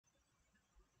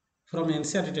From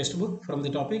Ncert textbook from the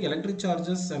topic electric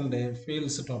charges and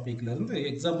fields topic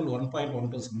example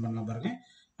 1.12 sum பண்ண பாருங்க.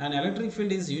 An electric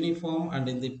field is uniform and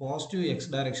in the positive x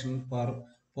direction for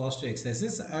positive x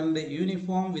axis and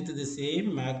uniform with the same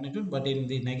magnitude but in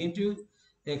the negative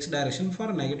x direction for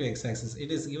negative x axis.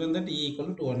 It is given that E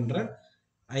equal to 200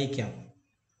 I cap.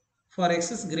 For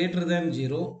x is greater than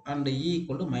 0 and E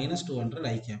equal to minus 200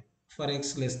 I cap for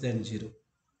x less than 0.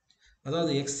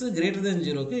 அதாவது x greater than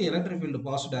 0க்கு electric field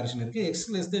positive direction இருக்கு, x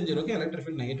less than 0க்கு electric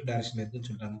field negative direction இருக்குன்னு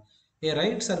சொல்றாங்க. A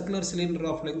right circular cylinder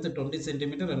of length 20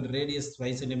 cm and radius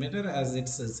 5 cm as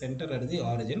its center at the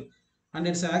origin and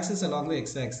its axis along the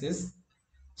x-axis,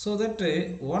 so that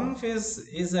one face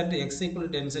is at x equal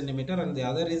to 10 cm and the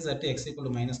other is at x equal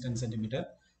to minus 10 cm.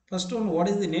 First one, what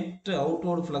is the net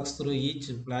outward flux through each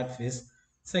flat face?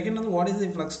 Second one, what is the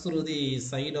flux through the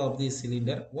side of the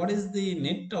cylinder? What is the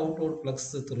net outward flux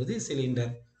through the cylinder?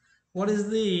 What is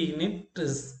the net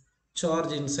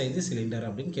charge inside the cylinder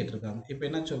அப்படின்னு கேட்டிருக்காங்க. இப்போ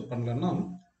என்ன பண்ணலாம்னா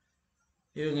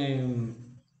இவங்க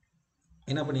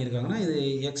என்ன பண்ணியிருக்காங்கன்னா இது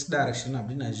X direction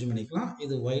அப்படின்னு அஸ்யூம் பண்ணிக்கலாம்,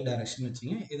 இது ஒய் டைரக்ஷன்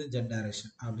வச்சுங்க, இது ஜெட்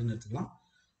டைரக்ஷன் அப்படின்னு எடுத்துக்கலாம்.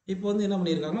 இப்போ வந்து என்ன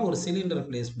பண்ணியிருக்காங்கன்னா ஒரு சிலிண்டர்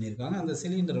பிளேஸ் பண்ணியிருக்காங்க, அந்த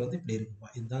சிலிண்டர் வந்து இப்படி இருக்குப்பா,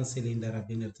 இதுதான் சிலிண்டர்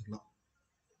அப்படின்னு எடுத்துக்கலாம்.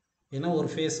 ஏன்னா ஒரு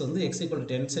ஃபேஸ் வந்து எக்ஸ் ஈக்குவல்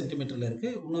 10 சென்டிமீட்டரில்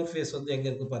இருக்குது, இன்னொரு ஃபேஸ் வந்து எங்கே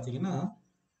இருக்குது பார்த்தீங்கன்னா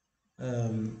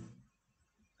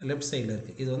லெஃப்ட் சைடில்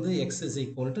இருக்குது. இது வந்து X is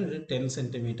equal to 10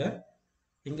 centimetre,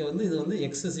 இங்கே வந்து இது வந்து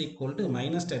X is equal to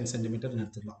minus 10 சென்டிமீட்டர்னு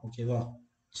எடுத்துக்கலாம். ஓகேவா?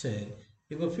 சரி,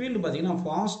 இப்போ ஃபீல்டு பார்த்தீங்கன்னா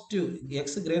பாசிட்டிவ்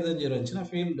எக்ஸ் கிரேட்டர் தென் 0 இருந்துச்சுன்னா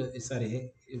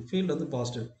ஃபீல்டு வந்து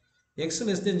பாசிட்டிவ், எக்ஸ்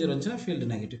லெஸ் தென் 0 இருந்துச்சுன்னா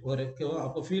ஃபீல்டு நெகட்டிவ். ஓகேவா?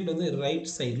 அப்போ ஃபீல்டு வந்து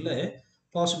ரைட் சைடில்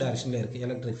பாசிட்டிவ் டைரக்ஷனில் இருக்குது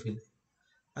எலக்ட்ரிக் ஃபீல்டு.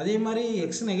 அதே மாதிரி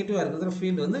எக்ஸ் நெகட்டிவாக இருக்கிறதுல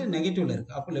ஃபீல்டு வந்து நெகட்டிவில்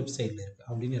இருக்குது, அப்போ லெஃப்ட் சைடில் இருக்குது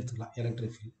அப்படின்னு எடுத்துக்கலாம்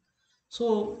எலக்ட்ரிக் ஃபீல்டு. ஸோ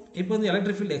இப்போ வந்து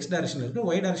எலக்ட்ரிக் ஃபீல்டு எக்ஸ் டைரக்ஷனில் இருக்குது,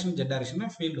 ஒய் டைரக்ஷன் ஜெட் டைரக்ஷன்னா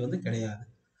ஃபீல்டு வந்து கிடையாது.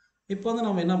 இப்போ வந்து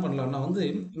நம்ம என்ன பண்ணலாம்னா வந்து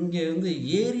இங்கே வந்து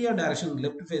ஏரியா டைரக்ஷன்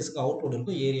லெஃப்ட் ஃபேஸுக்கு அவுட்வுட்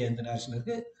இருக்கும், ஏரியா இந்த டைரக்ஷன்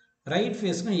இருக்குது, ரைட்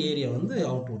ஃபேஸுக்கும் ஏரியா வந்து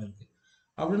அவுட்வுட் இருக்குது.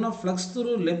 அப்படின்னா ஃப்ளக்ஸ்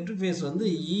த்ரூ லெஃப்ட் ஃபேஸ் வந்து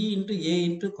இ இன்ட்டு ஏ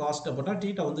இன்ட்டு காஸ்ட்டை போட்டால்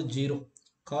டீட்டா வந்து 0,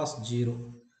 காஸ் 0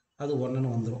 அது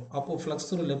 1ன்னு வந்துடும். அப்போது ஃப்ளக்ஸ்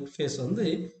த்ரூ லெஃப்ட் ஃபேஸ் வந்து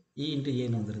இ இன்ட்டு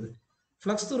ஏன்னு வந்துடுது.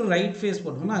 ஃப்ளக்ஸ் த்ரூ ரைட் ஃபேஸ்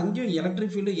போட்டோம்னா அங்கேயும்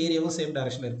எலக்ட்ரிக் ஃபீல்டு ஏரியாவும் சேம்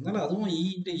டைரக்ஷனில் இருக்கிறதுனால அதுவும் இ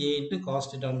இன்ட்டு ஏ இன்ட்டு காஸ்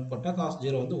டீட்டான்னு போட்டால் காஸ்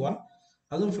 0 வந்து 1,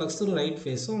 அதுவும் ஃப்ளக்ஸ் த்ரூ ரைட்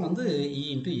ஃபேஸும் வந்து இ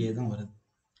இன்ட்டு ஏ தான் வருது.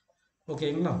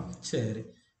 ஓகேங்களா? சரி,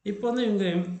 இப்போ வந்து இவங்க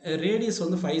ரேடியஸ்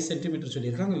வந்து 5 சென்டிமீட்டர்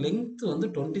சொல்லியிருக்காங்க, லென்த் வந்து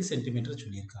 20 சென்டிமீட்டர்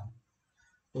சொல்லியிருக்காங்க.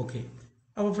 ஓகே,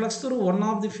 அப்போ flux through one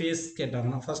of the face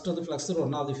கேட்டாங்கன்னா ஃபர்ஸ்ட் வந்து flux through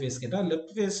one of the face கேட்டால்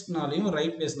லெஃப்ட் ஃபேஸ்னாலையும்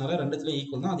ரைட் ஃபேஸ்னால ரெண்டுத்துலையும்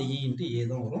ஈக்குவல் தான், அது இ இன்ட்டு ஏ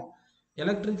தான் வரும்.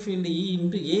 எலக்ட்ரிக் ஃபீல்டு இ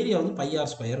இன்ட்டு ஏரியா வந்து பை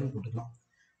ஆர் ஸ்கொயர்னு போட்டுக்கலாம்.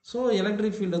 ஸோ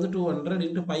எலக்ட்ரிக் ஃபீல்டு வந்து 200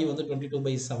 இன்ட்டு பை வந்து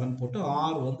 22/7 போட்டு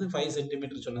ஆர் வந்து 5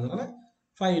 சென்டிமீட்டர் சொன்னதுனால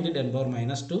 5 இன்ட்டு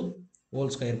 10⁻²²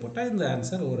 ஹோல் ஸ்கொயர் போட்டால் இந்த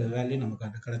ஆன்சர் ஒரு வேல்யூ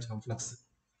நமக்கு கிடைச்சிடும் ஃப்ளக்ஸ்.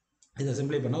 இதை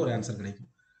சிம்பிளை பண்ணால் ஒரு ஆன்சர் கிடைக்கும்.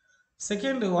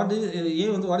 செகண்ட் வாட் இஸ் ஏ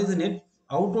வந்து what is net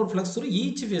outward flux through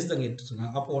each face தான்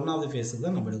கேட்டுருக்காங்க, அப்போ ஒன் ஆஃப் தி ஃபேஸுக்கு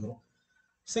தான் நம்ம எடுக்கிறோம்.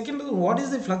 Second what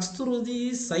is the flux through the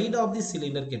side of the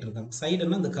cylinder கேட்டிருக்காங்க.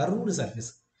 சைடுன்னா இந்த கர்வ்டு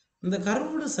சர்ஃபேஸ், இந்த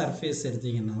கர்வ்டு சர்ஃபேஸ்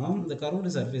எடுத்தீங்கன்னா இந்த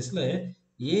கர்வ்டு சர்ஃபேஸில்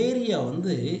ஏரியா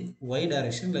வந்து ஒய்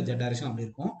டைரக்ஷன் இல்லை ஜெட் டைரக்ஷன் அப்படி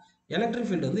இருக்கும், எலக்ட்ரிக்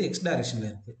ஃபீல்டு வந்து எக்ஸ் டைரக்ஷனில்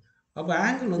இருக்குது. அப்போ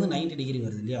ஆங்கிள் வந்து 90 டிகிரி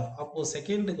வருது இல்லையா? அப்போது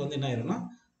செகண்டுக்கு வந்து என்ன ஆயிரும்னா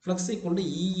flux equal to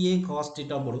இஏ cos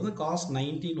theta போடும்போது காஸ்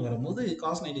 90 வரும்போது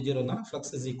காஸ் 90 0 இருந்தாலும்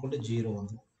ஃப்ளக்ஸ் இஸ் ஈக்குவல் டு 0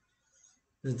 வந்துடும்.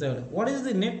 இது third. What is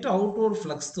the net outward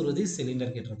flux through the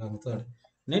cylinder கேட்டிருக்காங்க. தேர்ட்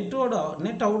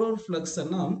நெட் அவுட்வர்ட்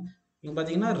ஃப்ளக்ஸ்னா இங்கே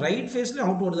பார்த்தீங்கன்னா ரைட் ஃபேஸ்லேயும்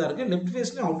அவுட்வர்டு தான் இருக்குது, லெஃப்ட்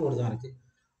ஃபேஸ்லேயும் அவுட்வர்டு தான் இருக்குது.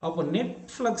 அப்போ நெட்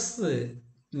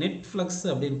ஃப்ளக்ஸ்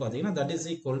அப்படின்னு பார்த்தீங்கன்னா that is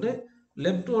equal to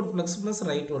லெஃப்ட்வர்ட் flux plus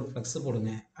ரைட்வர்ட் flux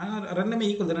போடுங்க. ஆனால் ரெண்டுமே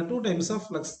ஈக்குவல் தானே, 2 times of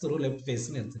flux through left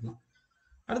ஃபேஸ்ன்னு எடுத்துக்கலாம்.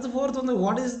 அடுத்து ஃபோர்த் வந்து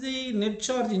what is the net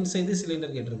charge inside the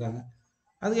cylinder கேட்டிருக்காங்க.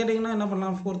 அது கேட்டிங்கன்னா என்ன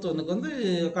பண்ணலாம், ஃபோர்த் வந்து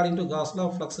according to cos law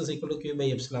flux is equal to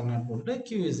Q/ε0 போட்டு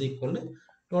Q is equal to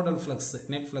total flux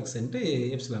net flux into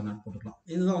ε0 போட்டுக்கலாம்.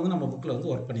 இதுதான் வந்து நம்ம புக்கில்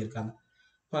வந்து ஒர்க் பண்ணியிருக்காங்க.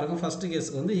 பாருங்கள், ஃபர்ஸ்ட்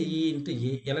கேஸுக்கு வந்து இ இன்ட்டு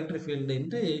ஏ எலக்ட்ரிக் ஃபீல்டு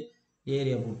இன்ட்டு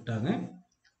ஏரியா போட்டாங்க.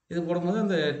 இது போடும்போது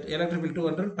அந்த electric field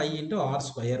 200 pi into R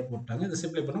square போட்டாங்க. இது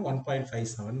சிம்பிளை பண்ணால்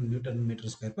 1.57 Newton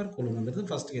metre square per coulomb வந்துடுது.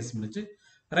 ஃபர்ஸ்ட் கேஸ் முடிச்சு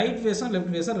ரைட் ஃபேஸும்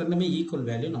லெஃப்ட் ஃபேஸும் ரெண்டுமே ஈக்குவல்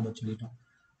வேல்யூ நம்ம சொல்லிட்டோம்.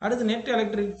 அடுத்து net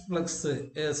electric flux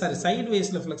side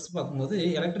வேஸில் flux பார்க்கும்போது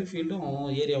எலக்ட்ரிக் ஃபீல்டும்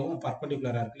ஏரியாவும்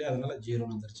பர்பண்டிகுலராக இருக்கு இல்லையா, அதனால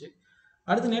 0ன்னு வந்துருச்சு.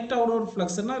 அடுத்து நெட் அவுட்வர்ட்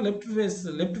ஃப்ளக்ஸ்னா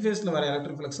லெஃப்ட் ஃபேஸில் வர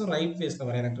எலக்ட்ரிக் ஃப்ளக்ஸும் ரைட் ஃபேஸில்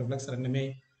வர எலக்ட்ரிக் ஃப்ளக்ஸ் ரெண்டுமே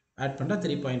ஆட் பண்ணால்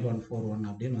 3.141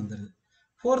 அப்படின்னு வந்துடுது.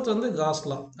 ஃபோர்த் வந்து காஸ்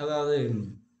லா, அதாவது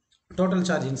டோட்டல்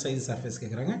சார்ஜ் இன்சைட் சர்ஃபேஸ்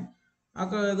கேட்குறாங்க.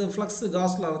 அப்போ அது ஃப்ளக்ஸ்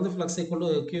காஸ் லா வந்து ஃப்ளக்ஸ் ஈக்குவல் டு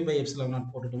Q/ε0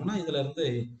 போட்டுட்டோம்னா இதில் இருந்து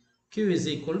Q is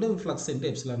equal to flux into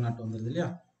ε0 வந்துடுது இல்லையா?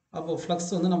 அப்போ ஃப்ளக்ஸ்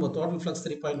வந்து நம்ம டோட்டல் ஃப்ளக்ஸ்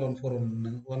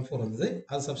 3.14 வந்தது,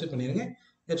 அது சப்ஸ்டிட் பண்ணிடுங்க.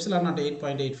 எப்சிலான் நாட்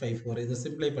 8.854 இது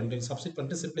சிம்ப்ளை பண்ணிட்டு சப்ஸ்டிட்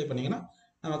பண்ணிட்டு சிம்ப்ளை பண்ணிங்கன்னா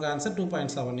நமக்கு ஆன்சர்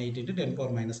 2.78 ×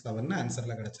 10⁻11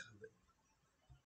 ஆன்சரில் கிடச்சிருது.